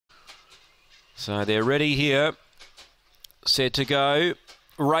So they're ready here. Set to go.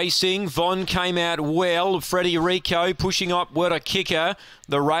 Racing. Von came out well. Freddie Rico pushing up. What a kicker.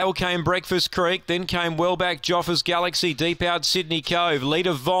 The rail came Breakfast Creek. Then came well back Joffa's Galaxy. Deep out Sydney Cove.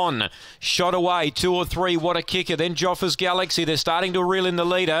 Leader Von. Shot away. 2 or 3. What a kicker. Then Joffa's Galaxy. They're starting to reel in the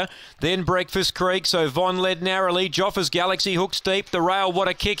leader. Then Breakfast Creek. So Von led narrowly. Joffa's Galaxy hooks deep. The rail. What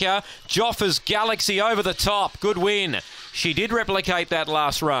a kicker. Joffa's Galaxy over the top. Good win. She did replicate that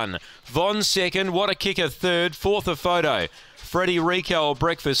last run. Von second. What a kicker third. Fourth a photo. Freddie Rico or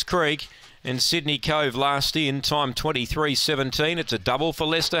Breakfast Creek, and Sydney Cove last in, time 23.17. It's a double for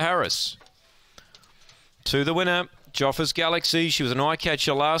Lester Harris. To the winner, Joffa's Galaxy. She was an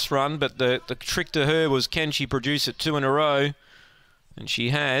eye-catcher last run, but the trick to her was, can she produce it 2 in a row? And she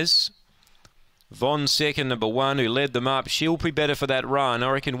has. Von second, number 1, who led them up. She'll be better for that run. I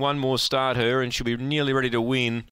reckon one more start her, and she'll be nearly ready to win.